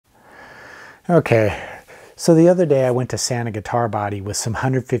Okay, so the other day I went to sand a guitar body with some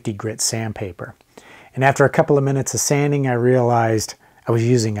 150 grit sandpaper. And after a couple of minutes of sanding, I realized I was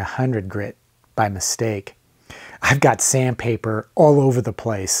using 100 grit by mistake. I've got sandpaper all over the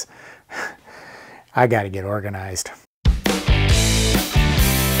place. I gotta get organized.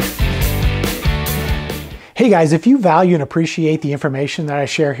 Hey guys, if you value and appreciate the information that I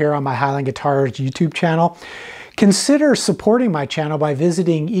share here on my Highline Guitars YouTube channel, consider supporting my channel by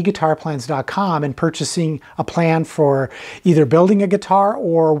visiting eguitarplans.com and purchasing a plan for either building a guitar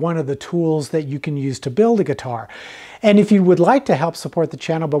or one of the tools that you can use to build a guitar. And if you would like to help support the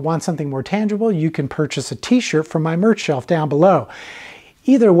channel but want something more tangible, you can purchase a t-shirt from my merch shelf down below.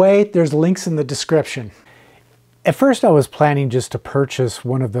 Either way, there's links in the description. At first I was planning just to purchase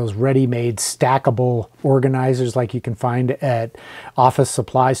one of those ready-made stackable organizers like you can find at office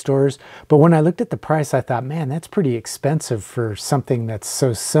supply stores. But when I looked at the price, I thought, man, that's pretty expensive for something that's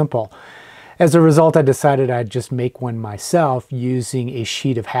so simple. As a result, I decided I'd just make one myself using a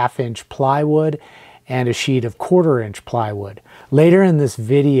sheet of 1/2-inch plywood and a sheet of 1/4-inch plywood. Later in this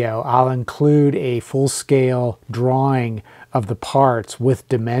video, I'll include a full-scale drawing of the parts with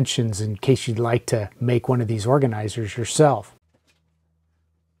dimensions in case you'd like to make one of these organizers yourself.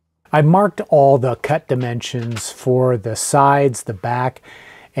 I marked all the cut dimensions for the sides, the back,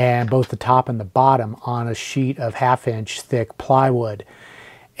 and both the top and the bottom on a sheet of 1/2-inch thick plywood.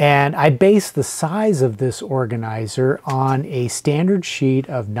 And I based the size of this organizer on a standard sheet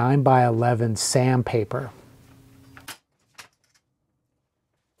of 9x11 sandpaper.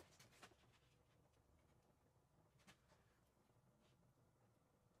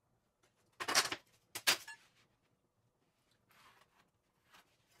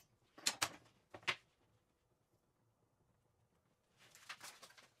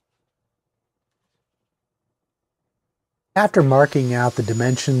 After marking out the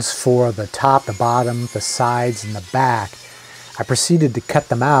dimensions for the top, the bottom, the sides, and the back, I proceeded to cut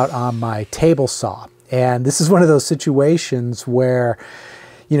them out on my table saw. And this is one of those situations where,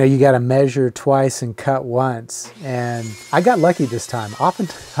 you know, you got to measure twice and cut once. And I got lucky this time.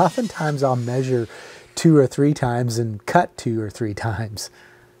 Oftentimes I'll measure 2 or 3 times and cut 2 or 3 times.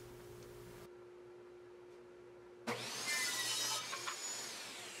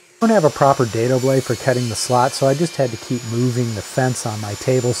 I don't have a proper dado blade for cutting the slots, so I just had to keep moving the fence on my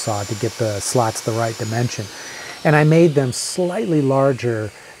table saw to get the slots the right dimension. And I made them slightly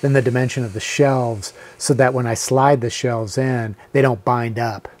larger than the dimension of the shelves so that when I slide the shelves in, they don't bind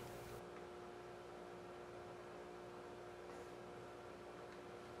up.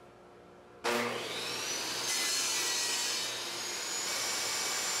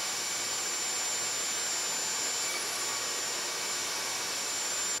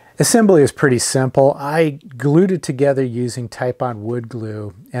 Assembly is pretty simple. I glued it together using Type-On wood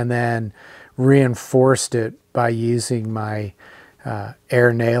glue and then reinforced it by using my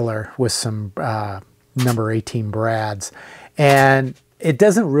air nailer with some number 18 brads. And it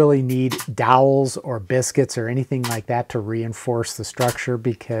doesn't really need dowels or biscuits or anything like that to reinforce the structure,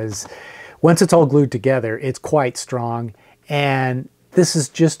 because once it's all glued together, it's quite strong. And this is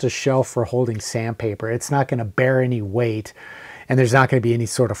just a shelf for holding sandpaper. It's not going to bear any weight, and there's not going to be any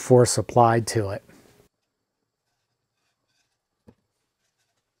sort of force applied to it.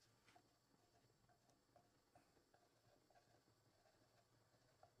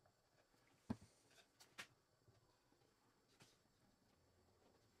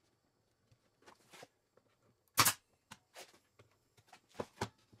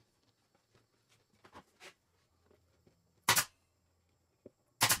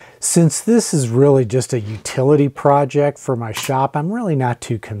 Since this is really just a utility project for my shop, I'm really not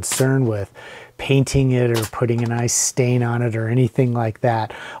too concerned with painting it or putting a nice stain on it or anything like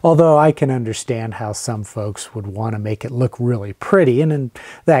that. Although I can understand how some folks would want to make it look really pretty, and in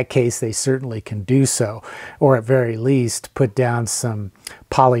that case they certainly can do so. Or at very least put down some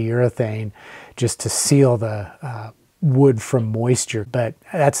polyurethane just to seal the wood from moisture, but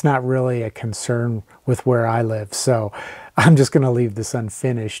that's not really a concern with where I live. So I'm just going to leave this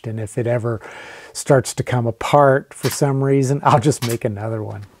unfinished, and if it ever starts to come apart for some reason, I'll just make another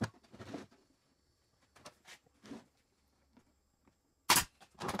one.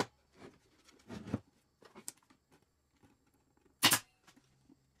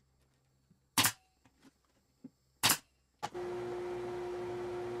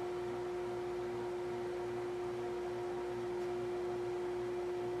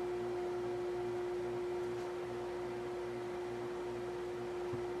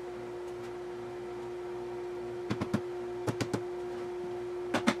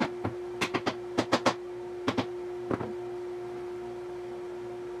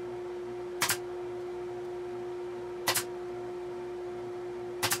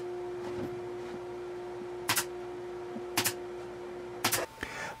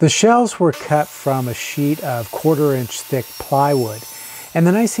 The shelves were cut from a sheet of 1/4-inch thick plywood. And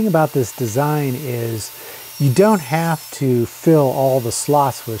the nice thing about this design is you don't have to fill all the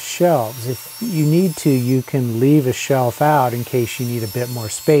slots with shelves. If you need to, you can leave a shelf out in case you need a bit more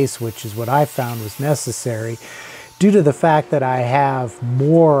space, which is what I found was necessary due to the fact that I have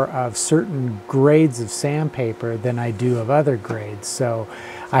more of certain grades of sandpaper than I do of other grades. So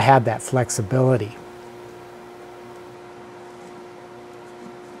I have that flexibility.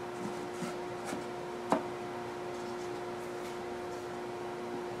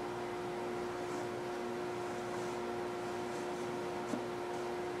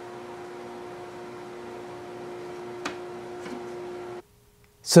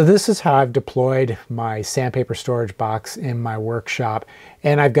 So this is how I've deployed my sandpaper storage box in my workshop,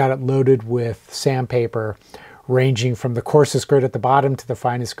 and I've got it loaded with sandpaper ranging from the coarsest grit at the bottom to the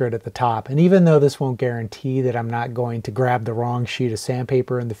finest grit at the top. And even though this won't guarantee that I'm not going to grab the wrong sheet of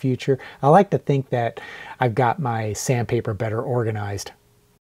sandpaper in the future, I like to think that I've got my sandpaper better organized.